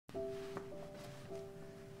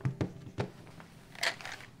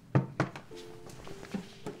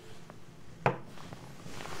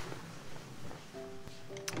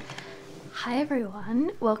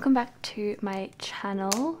everyone, welcome back to my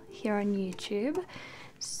channel here on YouTube.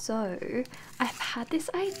 So I've had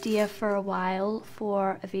this idea for a while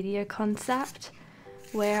for a video concept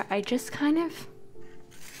where I just kind of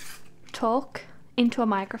talk into a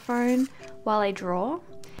microphone while I draw.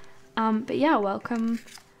 But yeah, welcome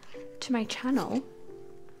to my channel.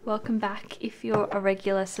 Welcome back if you're a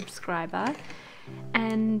regular subscriber,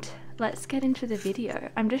 and let's get into the video.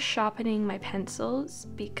 I'm just sharpening my pencils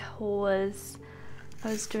because I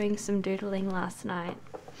was doing some doodling last night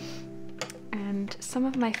and some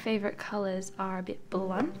of my favorite colors are a bit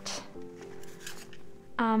blunt.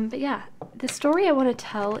 But yeah, the story I want to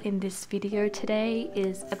tell in this video today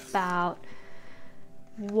is about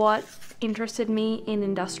what interested me in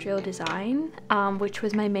industrial design, which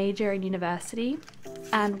was my major in university,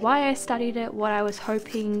 and why I studied it, what I was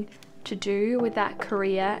hoping to do with that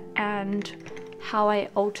career, and how I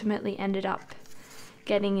ultimately ended up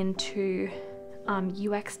getting into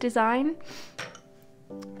UX design,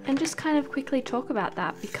 and just kind of quickly talk about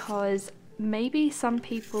that because maybe some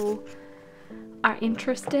people are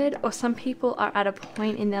interested, or some people are at a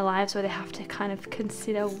point in their lives where they have to kind of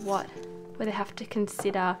consider what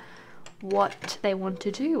they want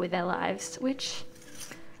to do with their lives, which,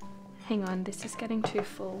 hang on, this is getting too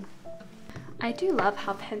full. I do love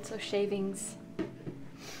how pencil shavings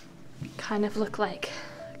kind of look like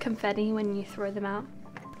confetti when you throw them out.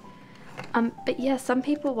 But yeah, some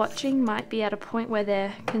people watching might be at a point where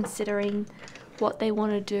they're considering what they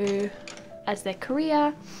want to do as their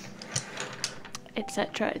career,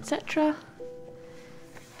 etc, etc.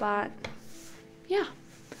 But yeah,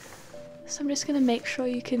 so I'm just going to make sure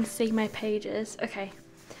you can see my pages. Okay,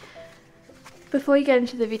 before you get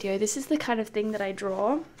into the video, this is the kind of thing that I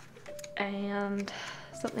draw, and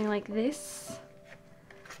something like this.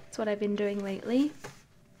 That's what I've been doing lately.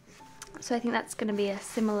 So I think that's going to be a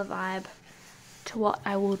similar vibe to what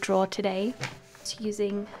I will draw today. It's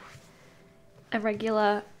using a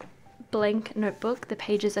regular blank notebook. The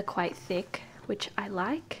pages are quite thick, which I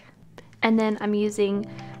like. And then I'm using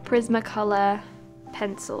Prismacolor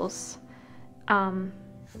pencils, an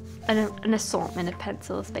assortment of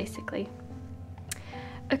pencils basically.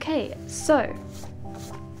 Okay, so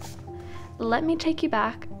let me take you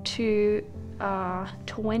back to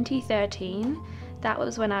 2013. That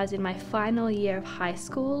was when I was in my final year of high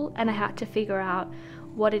school and I had to figure out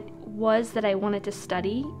what it was that I wanted to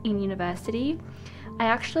study in university. I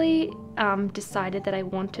actually decided that I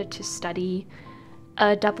wanted to study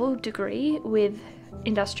a double degree with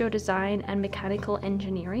industrial design and mechanical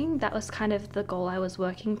engineering. That was kind of the goal I was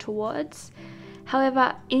working towards.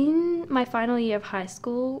 However, in my final year of high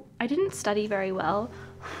school, I didn't study very well.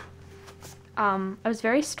 I was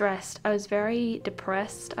very stressed, I was very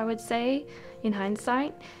depressed, I would say, in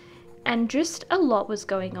hindsight, and just a lot was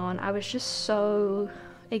going on. I was just so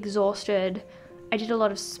exhausted. I did a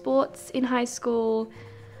lot of sports in high school.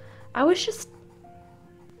 I was just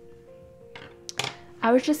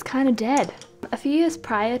kind of dead. A few years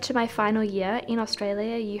prior to my final year in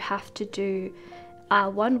Australia, you have to do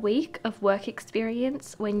 1 week of work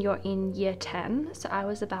experience when you're in year 10, so I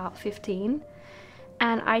was about 15.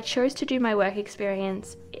 And I chose to do my work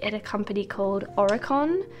experience at a company called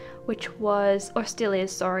Oricon, which was, or still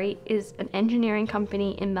is, sorry, is an engineering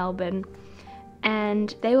company in Melbourne.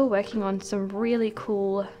 And they were working on some really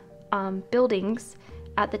cool buildings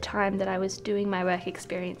at the time that I was doing my work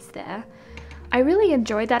experience there. I really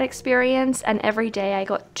enjoyed that experience, and every day I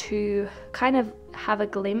got to kind of have a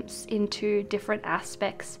glimpse into different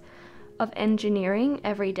aspects of engineering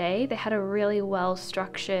every day. They had a really well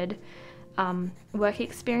structured work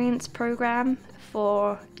experience program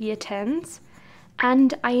for year 10s,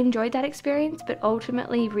 and I enjoyed that experience, but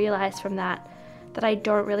ultimately realized from that I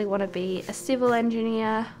don't really want to be a civil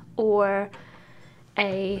engineer or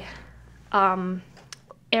a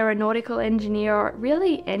aeronautical engineer, or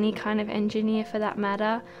really any kind of engineer for that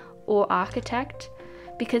matter, or architect,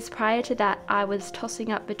 because prior to that I was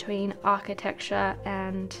tossing up between architecture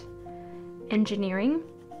and engineering.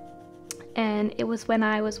 And it was when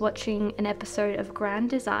I was watching an episode of Grand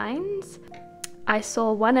Designs. I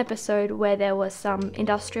saw one episode where there was some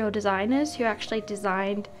industrial designers who actually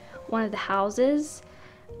designed one of the houses.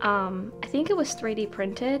 I think it was 3D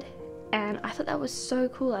printed, and I thought that was so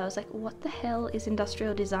cool. I was like, what the hell is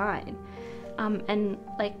industrial design? And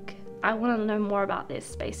like, I want to know more about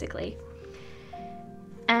this basically.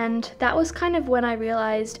 And that was kind of when I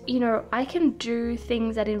realized, you know, I can do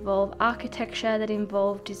things that involve architecture, that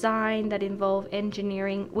involve design, that involve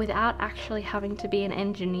engineering without actually having to be an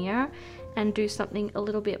engineer, and do something a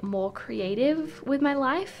little bit more creative with my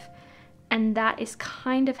life. And that is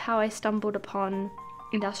kind of how I stumbled upon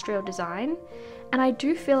industrial design, and I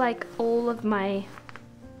do feel like all of my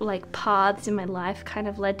like paths in my life kind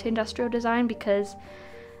of led to industrial design, because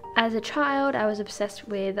as a child I was obsessed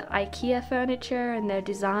with IKEA furniture and their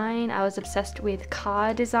design. I was obsessed with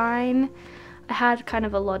car design. I had kind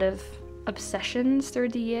of a lot of obsessions through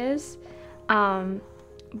the years,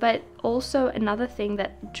 but also another thing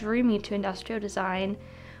that drew me to industrial design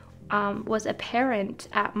was a parent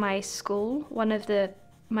at my school. One of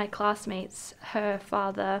my classmates, her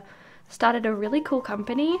father started a really cool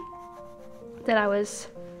company that I was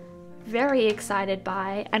very excited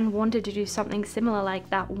by and wanted to do something similar like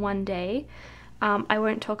that one day. I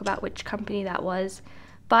won't talk about which company that was,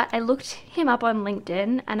 but I looked him up on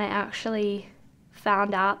LinkedIn and I actually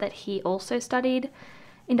found out that he also studied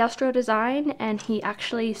industrial design, and he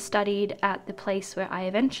actually studied at the place where I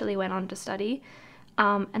eventually went on to study.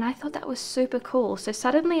 And I thought that was super cool. So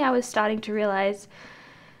suddenly I was starting to realize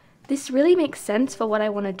this really makes sense for what I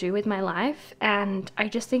want to do with my life, and I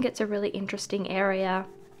just think it's a really interesting area.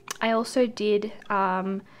 I also did,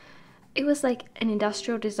 it was like an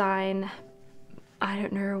industrial design, I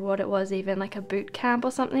don't know what it was even, like a boot camp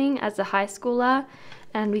or something as a high schooler,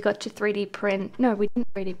 and we got to 3D print, no we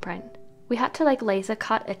didn't 3D print, we had to like laser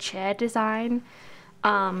cut a chair design,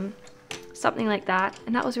 something like that,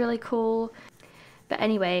 and that was really cool. But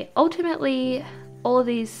anyway, ultimately all of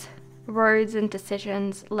these roads and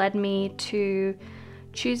decisions led me to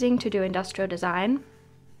choosing to do industrial design,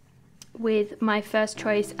 with my first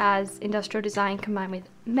choice as industrial design combined with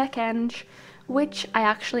mech eng, which I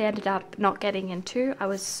actually ended up not getting into. I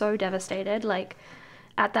was so devastated. Like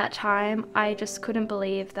at that time I just couldn't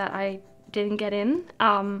believe that I didn't get in.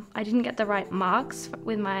 I didn't get the right marks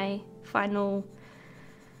with my final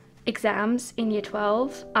exams in year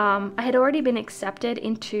 12. I had already been accepted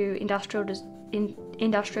into industrial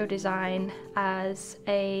design as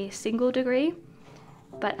a single degree,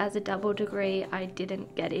 but as a double degree I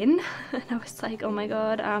didn't get in. And I was like, oh my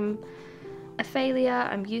god, I'm a failure,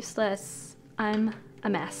 I'm useless, I'm a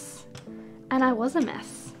mess. And I was a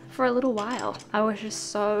mess for a little while. I was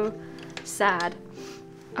just so sad.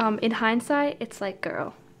 In hindsight it's like,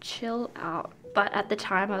 girl, chill out. But at the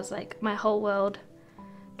time I was like, my whole world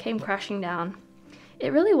came crashing down.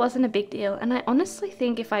 It really wasn't a big deal, and I honestly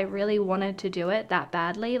think if I really wanted to do it that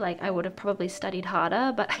badly, like I would have probably studied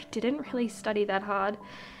harder, but I didn't really study that hard.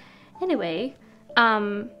 Anyway,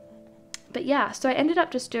 but yeah, so I ended up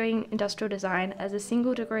just doing industrial design as a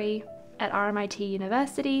single degree at RMIT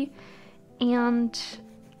University, and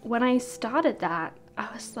when I started that,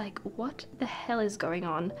 I was like, what the hell is going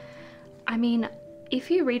on? I mean, if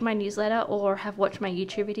you read my newsletter or have watched my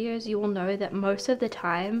YouTube videos, you will know that most of the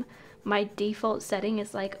time my default setting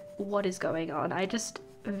is like, what is going on? I'm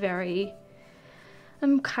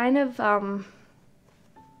kind of, I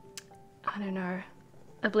don't know,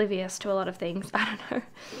 oblivious to a lot of things. I don't know.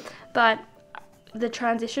 But the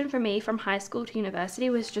transition for me from high school to university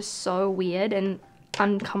was just so weird and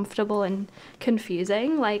uncomfortable and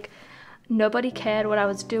confusing. Like, nobody cared what I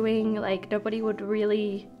was doing. Like, nobody would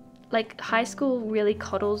really, like, high school really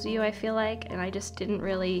coddles you, I feel like, and I just didn't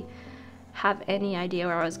really have any idea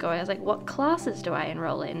where I was going. I was like, what classes do I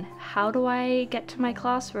enroll in? How do I get to my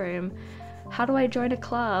classroom? How do I join a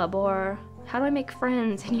club? Or how do I make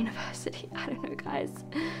friends in university? I don't know, guys.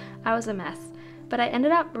 I was a mess. But I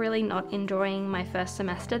ended up really not enjoying my first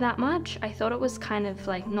semester that much. I thought it was kind of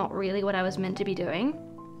like not really what I was meant to be doing.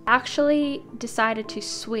 I actually decided to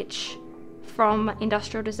switch from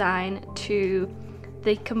industrial design to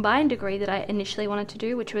the combined degree that I initially wanted to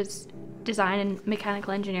do, which was design and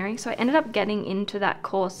mechanical engineering. So I ended up getting into that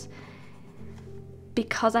course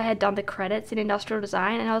because I had done the credits in industrial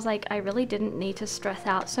design, and I was like, I really didn't need to stress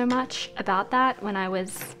out so much about that when I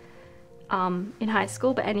was in high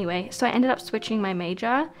school. But anyway, so I ended up switching my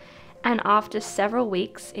major, and after several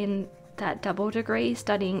weeks in that double degree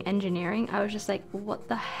studying engineering, I was just like, what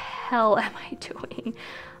the hell am I doing?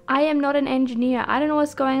 I am not an engineer. I don't know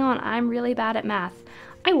what's going on. I'm really bad at math.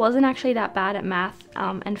 I wasn't actually that bad at math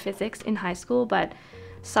and physics in high school, but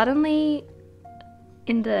suddenly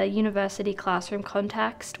in the university classroom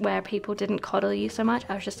context where people didn't coddle you so much,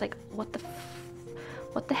 I was just like, what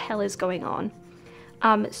the hell is going on?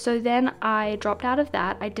 So then I dropped out of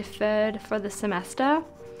that. I deferred for the semester,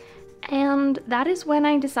 and that is when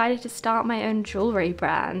I decided to start my own jewelry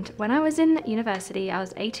brand. When I was in university, I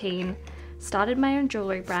was 18, started my own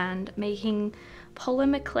jewelry brand, making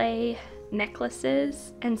polymer clay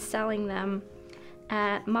necklaces and selling them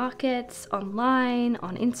at markets, online,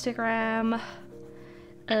 on Instagram,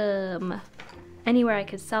 anywhere I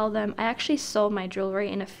could sell them. I actually sold my jewelry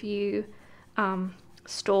in a few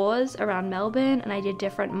stores around Melbourne, and I did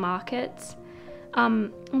different markets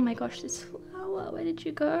Oh my gosh, this flower, where did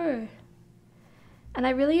you go? And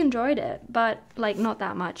I really enjoyed it, but like not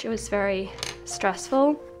that much. It was very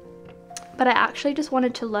stressful. But I actually just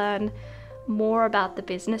wanted to learn more about the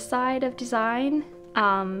business side of design.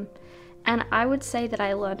 And I would say that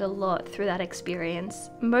I learned a lot through that experience.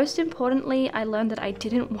 Most importantly, I learned that I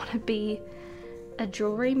didn't want to be a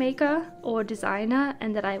jewelry maker or designer,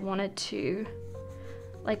 and that I wanted to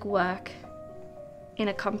like work in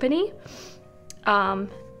a company.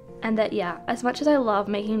 And that, yeah, as much as I love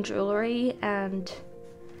making jewelry and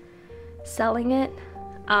selling it,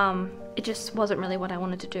 it just wasn't really what I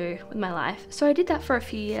wanted to do with my life. So I did that for a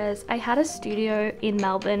few years. I had a studio in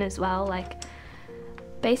Melbourne as well. Like,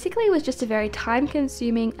 basically it was just a very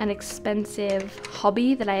time-consuming and expensive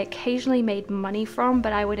hobby that I occasionally made money from,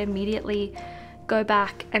 but I would immediately go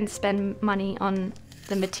back and spend money on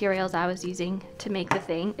the materials I was using to make the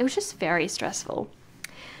thing. It was just very stressful.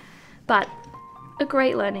 But a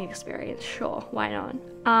great learning experience, sure, why not?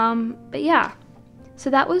 But yeah, so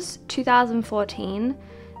that was 2014.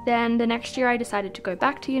 Then the next year I decided to go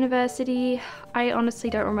back to university. I honestly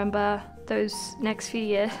don't remember those next few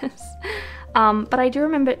years. But I do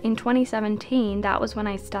remember in 2017, that was when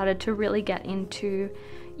I started to really get into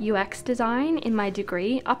UX design in my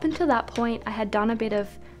degree. Up until that point, I had done a bit of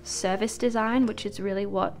service design, which is really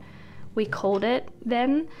what we called it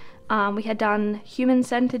then. We had done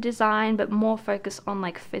human-centered design, but more focused on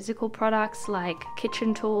like physical products like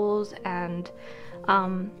kitchen tools, and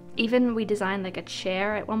even we designed like a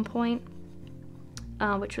chair at one point,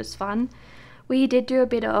 which was fun. We did do a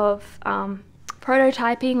bit of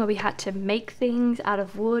prototyping where we had to make things out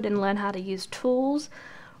of wood and learn how to use tools.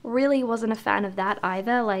 Really wasn't a fan of that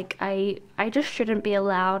either. Like I just shouldn't be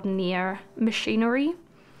allowed near machinery.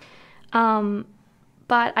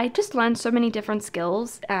 But I just learned so many different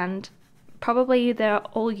skills, and probably they're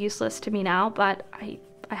all useless to me now, but I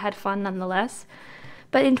had fun nonetheless.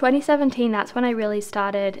 But in 2017, that's when I really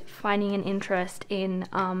started finding an interest in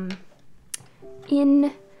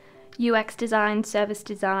UX design, service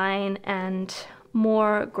design, and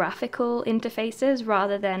more graphical interfaces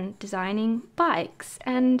rather than designing bikes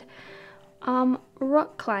and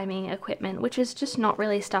rock climbing equipment, which is just not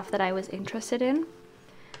really stuff that I was interested in.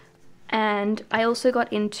 And I also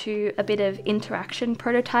got into a bit of interaction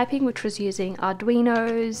prototyping, which was using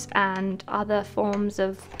Arduinos and other forms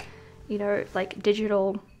of, you know, like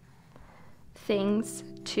digital things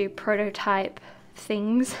to prototype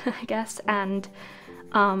things, I guess, and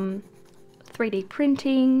 3D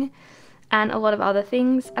printing and a lot of other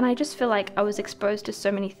things. And I just feel like I was exposed to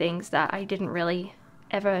so many things that I didn't really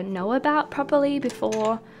ever know about properly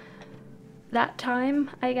before that time,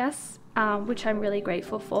 I guess, which I'm really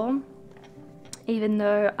grateful for. Even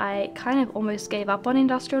though I kind of almost gave up on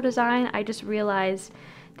industrial design, I just realized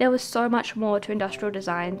there was so much more to industrial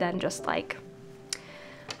design than just like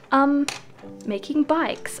making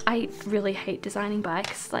bikes. I really hate designing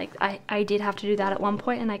bikes. Like I did have to do that at one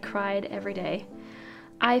point, and I cried every day.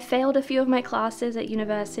 I failed a few of my classes at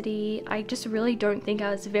university. I just really don't think I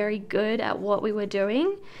was very good at what we were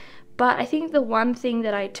doing. But I think the one thing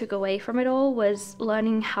that I took away from it all was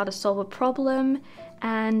learning how to solve a problem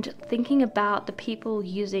and thinking about the people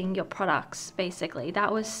using your products, basically.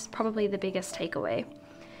 That was probably the biggest takeaway.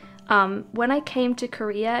 When I came to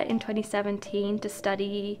Korea in 2017 to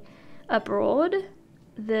study abroad,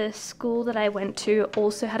 the school that I went to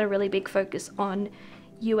also had a really big focus on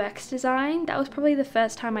UX design. That was probably the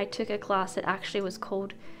first time I took a class that actually was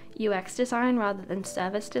called UX design rather than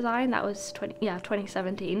service design. That was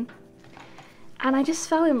 2017. And I just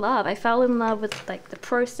fell in love. I fell in love with like the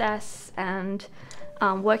process and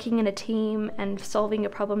working in a team and solving a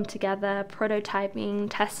problem together, prototyping,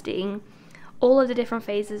 testing, all of the different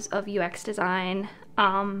phases of UX design.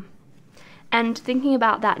 And thinking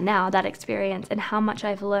about that now, that experience, and how much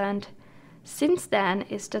I've learned since then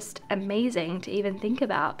is just amazing to even think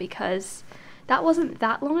about, because that wasn't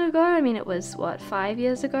that long ago. I mean, it was, what, 5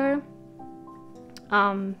 years ago?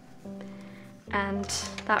 And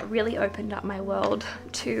that really opened up my world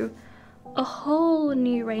to a whole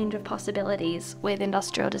new range of possibilities with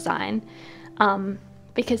industrial design.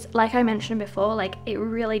 Because like I mentioned before, like it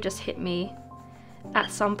really just hit me at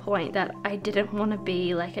some point that I didn't want to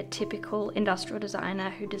be like a typical industrial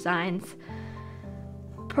designer who designs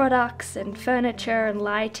products and furniture and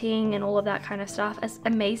lighting and all of that kind of stuff. As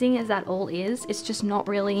amazing as that all is, it's just not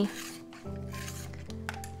really...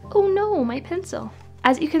 Oh no, my pencil.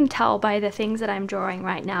 As you can tell by the things that I'm drawing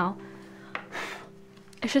right now,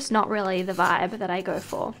 it's just not really the vibe that I go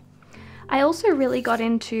for. I also really got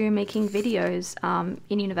into making videos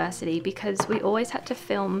in university because we always had to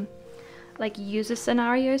film like user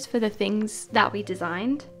scenarios for the things that we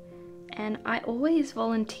designed, and I always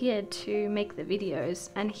volunteered to make the videos,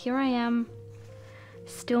 and here I am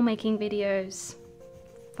still making videos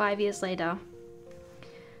 5 years later.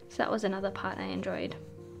 So that was another part I enjoyed.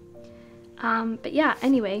 But yeah,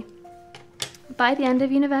 anyway, by the end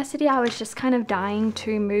of university I was just kind of dying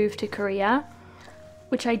to move to Korea,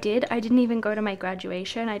 which I did. I didn't even go to my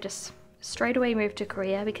graduation, I just straight away moved to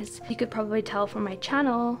Korea, because you could probably tell from my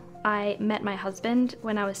channel, I met my husband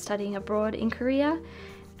when I was studying abroad in Korea,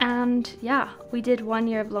 and yeah, we did 1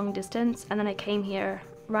 year of long distance, and then I came here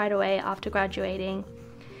right away after graduating,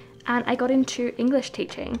 and I got into English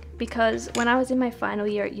teaching, because when I was in my final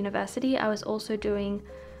year at university I was also doing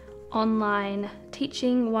online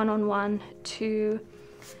teaching one-on-one to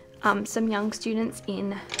some young students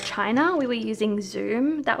in China. We were using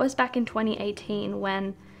Zoom. That was back in 2018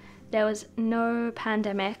 when there was no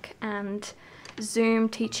pandemic, and Zoom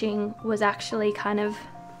teaching was actually kind of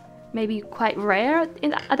maybe quite rare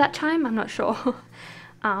at that time, I'm not sure.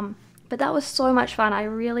 But that was so much fun. I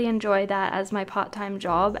really enjoyed that as my part-time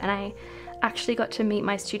job, and I actually got to meet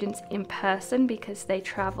my students in person because they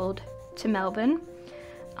traveled to Melbourne.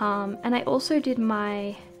 And I also did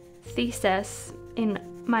my thesis, in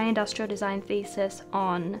my industrial design thesis,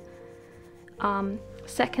 on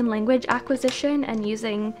second language acquisition and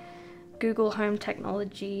using Google Home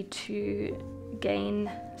technology to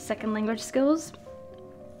gain second language skills.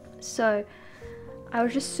 So I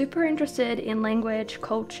was just super interested in language,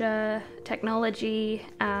 culture, technology,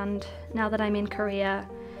 and now that I'm in Korea,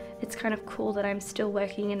 it's kind of cool that I'm still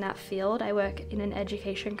working in that field. I work in an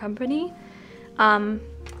education company,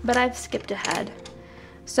 but I've skipped ahead.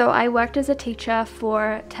 So I worked as a teacher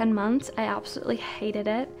for 10 months. I absolutely hated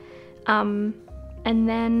it. And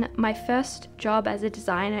then my first job as a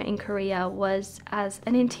designer in Korea was as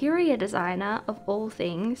an interior designer, of all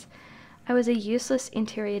things. I was a useless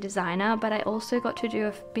interior designer, but I also got to do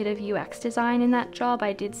a bit of UX design in that job.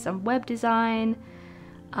 I did some web design.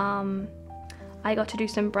 I got to do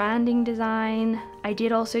some branding design. I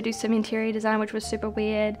did also do some interior design, which was super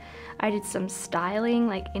weird. I did some styling,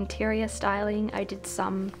 like interior styling. I did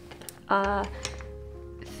some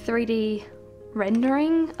 3D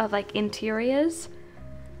rendering of like interiors.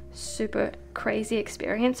 Super crazy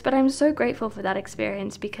experience, but I'm so grateful for that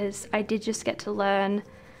experience because I did just get to learn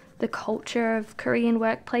the culture of Korean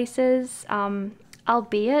workplaces,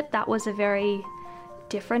 albeit that was a very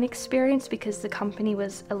different experience because the company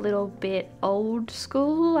was a little bit old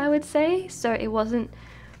school, I would say, so it wasn't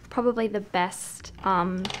probably the best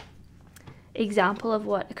example of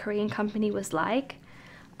what a Korean company was like,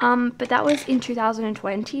 but that was in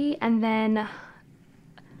 2020, and then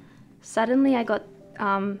suddenly I got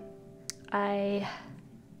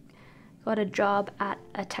a job at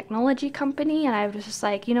a technology company, and I was just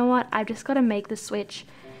like, you know what, I've just got to make the switch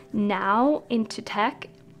now into tech,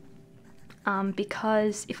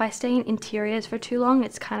 because if I stay in interiors for too long,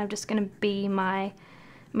 it's kind of just going to be my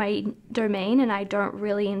domain, and I don't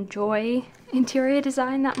really enjoy interior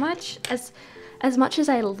design that much. As much as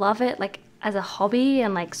I love it, like as a hobby,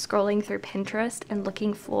 and like scrolling through Pinterest and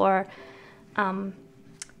looking for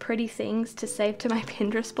pretty things to save to my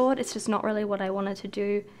Pinterest board, it's just not really what I wanted to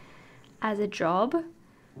do as a job.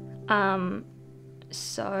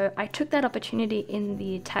 So I took that opportunity in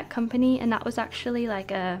the tech company, and that was actually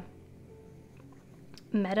like a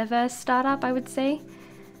metaverse startup, I would say.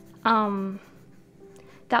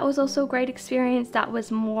 That was also a great experience. That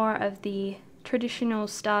was more of the traditional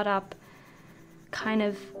startup kind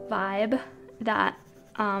of vibe that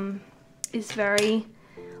is very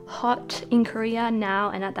hot in Korea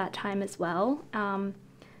now and at that time as well. And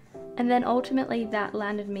then ultimately that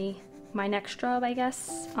landed me my next job, I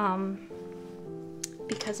guess,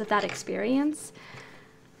 because of that experience.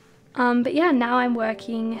 But yeah, now I'm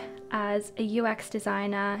working as a UX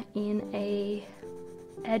designer in a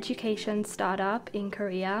education startup in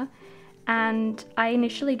Korea, and I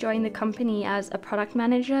initially joined the company as a product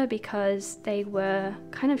manager because they were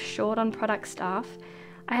kind of short on product staff.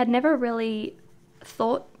 I had never really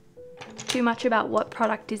thought too much about what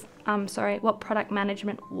product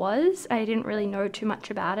management was. I didn't really know too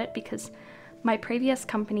much about it because my previous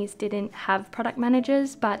companies didn't have product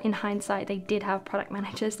managers, but in hindsight they did have product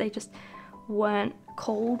managers. They just weren't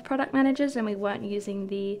called product managers, and we weren't using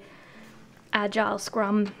the Agile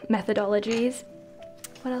Scrum methodologies.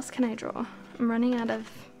 What else can I draw? I'm running out of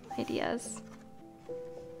ideas.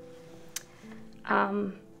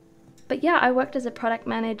 But yeah, I worked as a product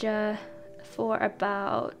manager for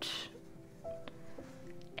about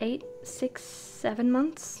 7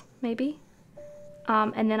 months maybe.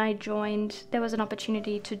 And then there was an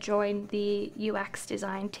opportunity to join the UX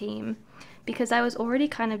design team because I was already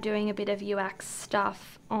kind of doing a bit of UX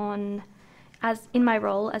stuff as in my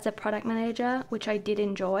role as a product manager, which I did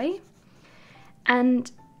enjoy.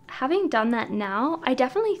 And having done that now, I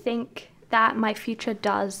definitely think that my future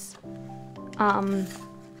does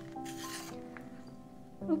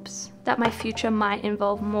that my future might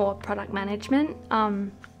involve more product management,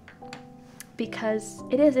 because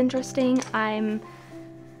it is interesting. I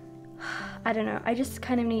don't know, I just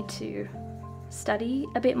kind of need to study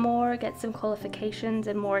a bit more, get some qualifications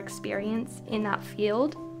and more experience in that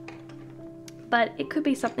field. But it could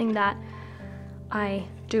be something that I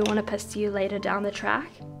do want to pursue later down the track.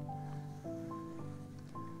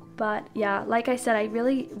 But yeah, like I said, I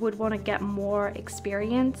really would want to get more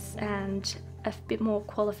experience and a bit more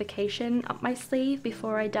qualification up my sleeve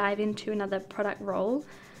before I dive into another product role.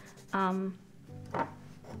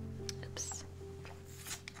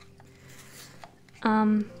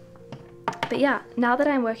 But yeah, now that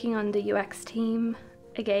I'm working on the UX team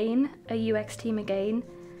again,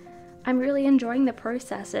 I'm really enjoying the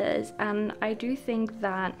processes, and I do think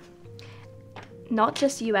that not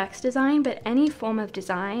just UX design, but any form of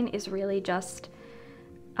design is really just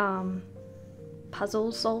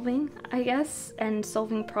puzzle solving, I guess, and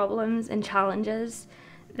solving problems and challenges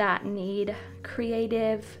that need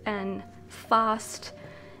creative and fast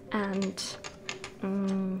and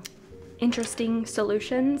interesting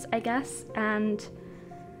solutions, I guess. And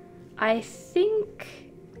I think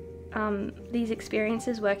these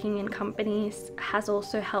experiences working in companies has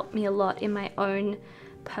also helped me a lot in my own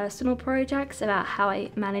personal projects, about how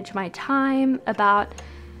I manage my time, about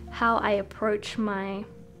how I approach my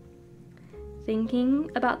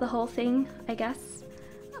thinking about the whole thing, I guess.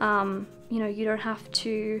 You know, you don't have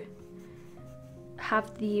to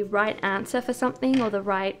have the right answer for something or the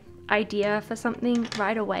right idea for something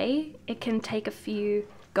right away. It can take a few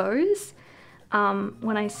goes.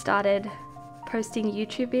 When I started posting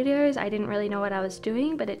YouTube videos, I didn't really know what I was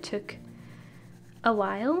doing, but it took a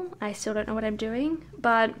while. I still don't know what I'm doing,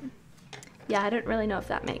 but yeah, I don't really know if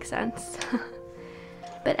that makes sense.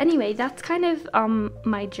 But anyway, that's kind of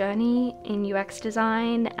my journey in UX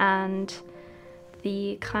design and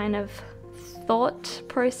the kind of thought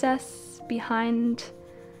process behind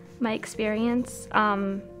my experience,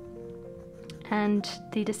 and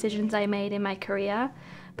the decisions I made in my career.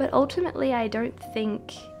 But ultimately, I don't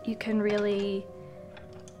think you can really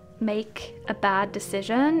make a bad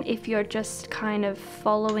decision if you're just kind of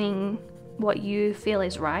following what you feel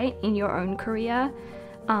is right in your own career.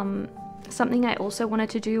 Something I also wanted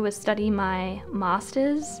to do was study my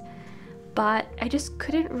master's, but I just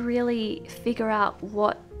couldn't really figure out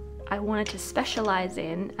what I wanted to specialize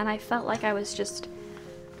in, and I felt like I was just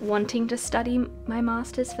wanting to study my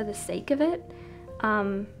master's for the sake of it.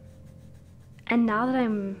 And now that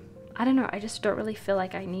I don't know, I just don't really feel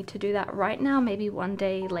like I need to do that right now. Maybe one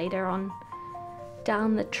day later on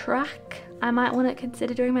down the track, I might want to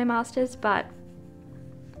consider doing my master's, but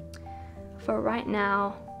for right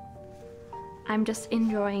now, I'm just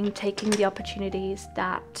enjoying taking the opportunities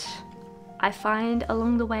that I find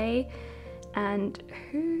along the way, and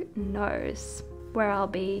who knows where I'll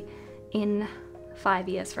be in 5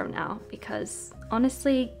 years from now, because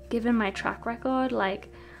honestly, given my track record, like,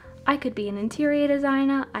 I could be an interior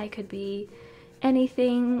designer, I could be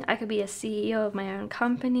anything, I could be a CEO of my own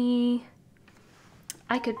company,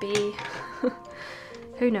 I could be,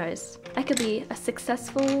 who knows, I could be a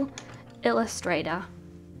successful illustrator,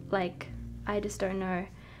 like, I just don't know.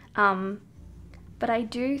 But I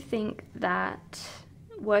do think that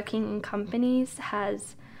working in companies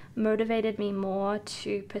has motivated me more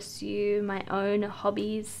to pursue my own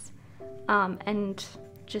hobbies, and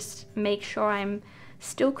just make sure I'm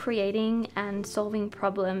still creating and solving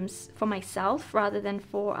problems for myself rather than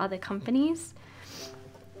for other companies,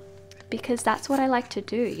 because that's what I like to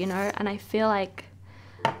do, you know. And I feel like,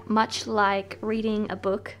 much like reading a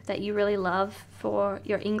book that you really love for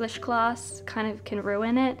your English class kind of can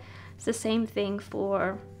ruin it, it's the same thing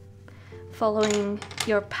for following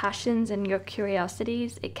your passions and your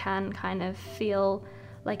curiosities. It can kind of feel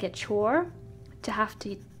like a chore to have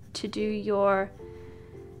to do your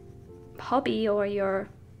hobby or your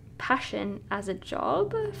passion as a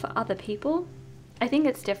job for other people. I think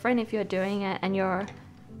it's different if you're doing it and you're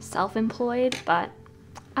self-employed, but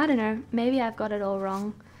I don't know, maybe I've got it all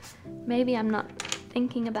wrong. Maybe I'm not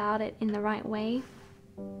thinking about it in the right way.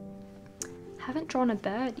 Haven't drawn a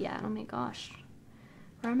bird yet, oh my gosh.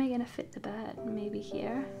 Where am I gonna fit the bird? Maybe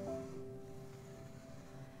here?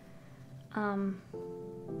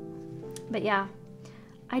 But yeah,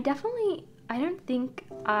 I don't think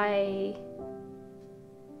I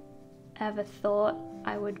ever thought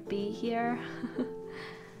I would be here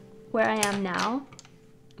where I am now.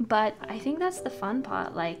 But I think that's the fun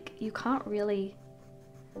part. Like, you can't really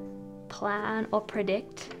plan or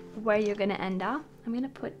predict where you're gonna end up. I'm gonna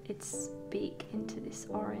put its beak into this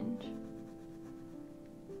orange.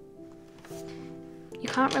 You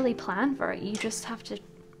can't really plan for it. You just have to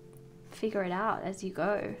figure it out as you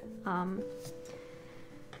go. I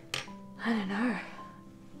don't know.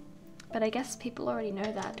 But I guess people already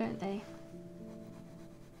know that, don't they?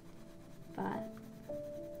 But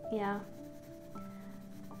yeah.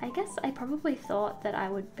 I guess I probably thought that I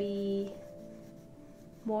would be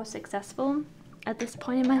more successful at this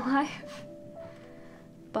point in my life.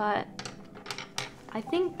 But I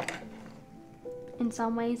think in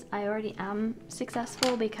some ways I already am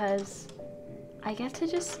successful because I get to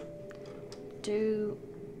just do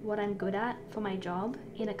what I'm good at for my job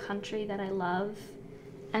in a country that I love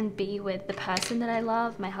and be with the person that I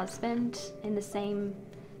love, my husband, in the same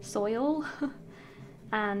soil.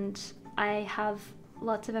 And I have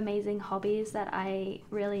lots of amazing hobbies that I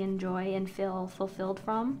really enjoy and feel fulfilled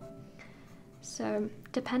from. So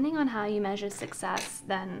depending on how you measure success,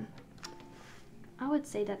 then I would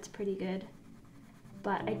say that's pretty good.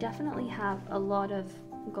 But I definitely have a lot of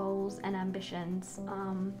goals and ambitions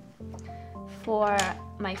for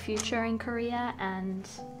my future in Korea and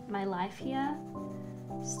my life here.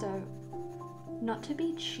 So not to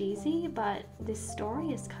be cheesy, but this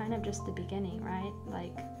story is kind of just the beginning, right?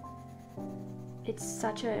 Like, it's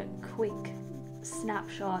such a quick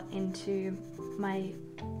snapshot into my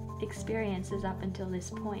experiences up until this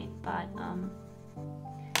point, but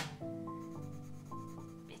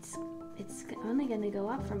it's only going to go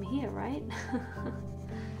up from here, right?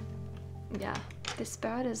 Yeah, this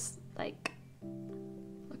bird is like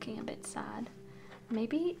looking a bit sad.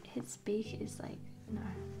 Maybe his beak is like, no.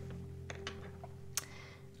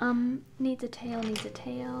 Needs a tail, needs a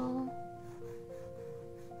tail.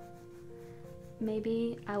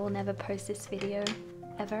 Maybe I will never post this video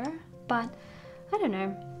ever, but I don't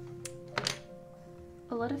know.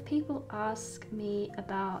 A lot of people ask me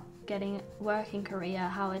about getting work in Korea,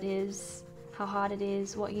 how it is, how hard it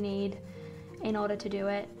is, what you need in order to do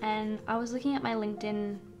it. And I was looking at my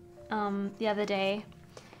LinkedIn the other day,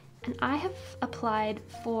 and I have applied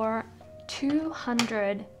for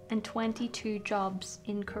 222 jobs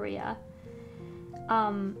in Korea.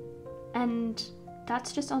 And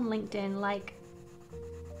that's just on LinkedIn. Like,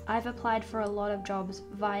 I've applied for a lot of jobs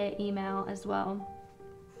via email as well,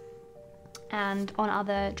 and on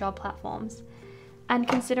other job platforms. And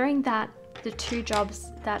considering that the 2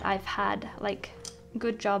 jobs that I've had, like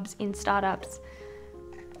good jobs in startups,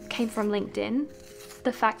 came from LinkedIn,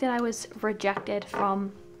 the fact that I was rejected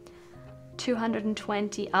from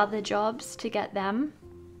 220 other jobs to get them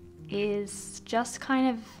is just kind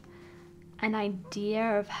of an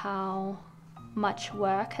idea of how much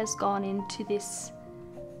work has gone into this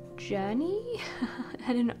journey.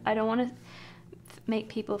 I don't want to make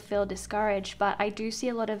people feel discouraged, but I do see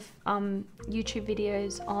a lot of YouTube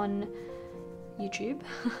videos on YouTube.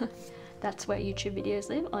 That's where YouTube videos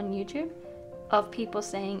live, on YouTube, of people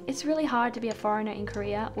saying it's really hard to be a foreigner in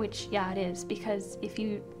Korea, which yeah, it is, because if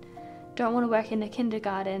you don't want to work in a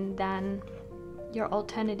kindergarten, then your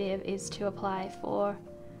alternative is to apply for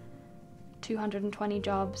 220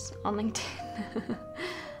 jobs on LinkedIn.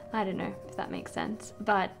 I don't know if that makes sense,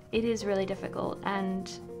 but it is really difficult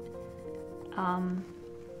and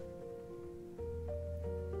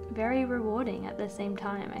very rewarding at the same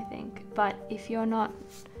time, I think. But if you're not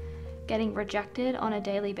getting rejected on a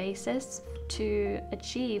daily basis to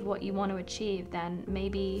achieve what you want to achieve, then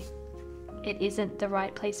maybe it isn't the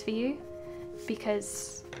right place for you,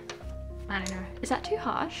 because I don't know, is that too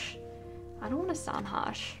harsh? I don't want to sound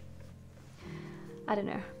harsh. I don't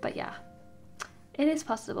know, but yeah, it is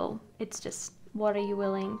possible. It's just, what are you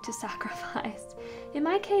willing to sacrifice? In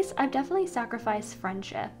my case, I've definitely sacrificed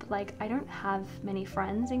friendship. Like, I don't have many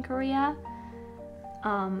friends in Korea,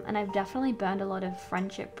 and I've definitely burned a lot of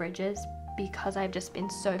friendship bridges because I've just been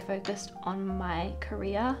so focused on my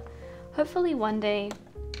career. Hopefully one day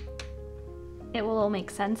it will all make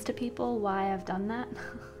sense to people why I've done that.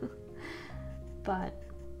 But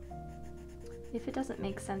if it doesn't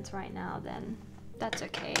make sense right now, then that's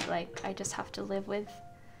okay. Like, I just have to live with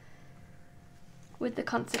the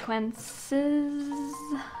consequences.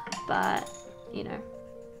 But, you know,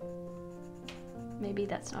 maybe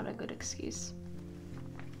that's not a good excuse.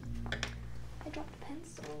 I dropped a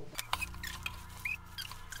pencil.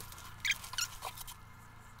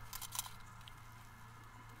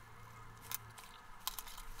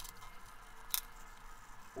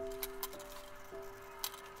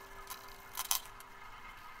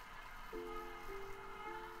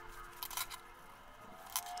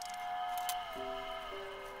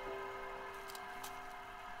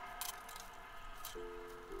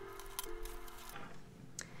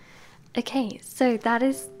 Okay, so that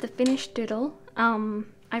is the finished doodle.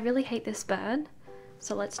 I really hate this bird,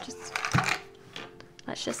 so let's just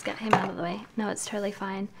get him out of the way. No, it's totally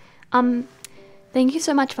fine. Thank you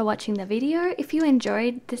so much for watching the video. If you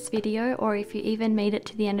enjoyed this video, or if you even made it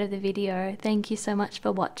to the end of the video, thank you so much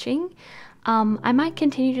for watching. I might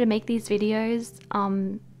continue to make these videos,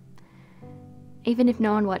 even if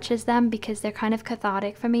no one watches them, because they're kind of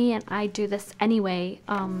cathartic for me, and I do this anyway,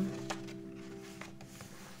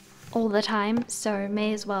 all the time, so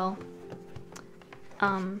may as well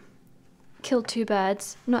kill two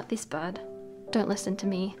birds. Not this bird, don't listen to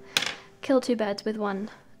me. Kill two birds with one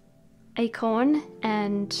acorn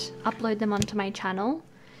and upload them onto my channel.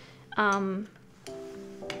 But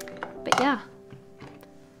yeah,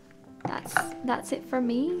 that's it from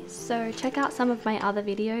me. So check out some of my other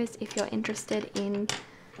videos if you're interested in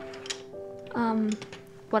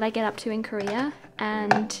what I get up to in Korea,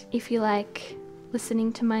 and if you like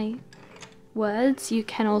listening to my words, you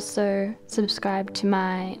can also subscribe to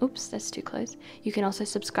my, oops, that's too close. You can also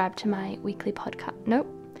subscribe to my weekly podcast. Nope.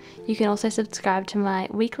 You can also subscribe to my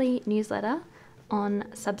weekly newsletter on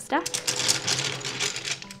Substack,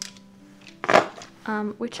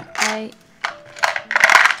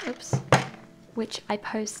 which I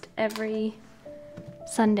post every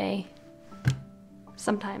Sunday,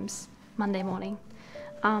 sometimes Monday morning.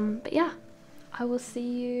 But yeah, I will see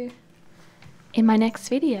you in my next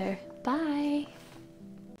video. Bye!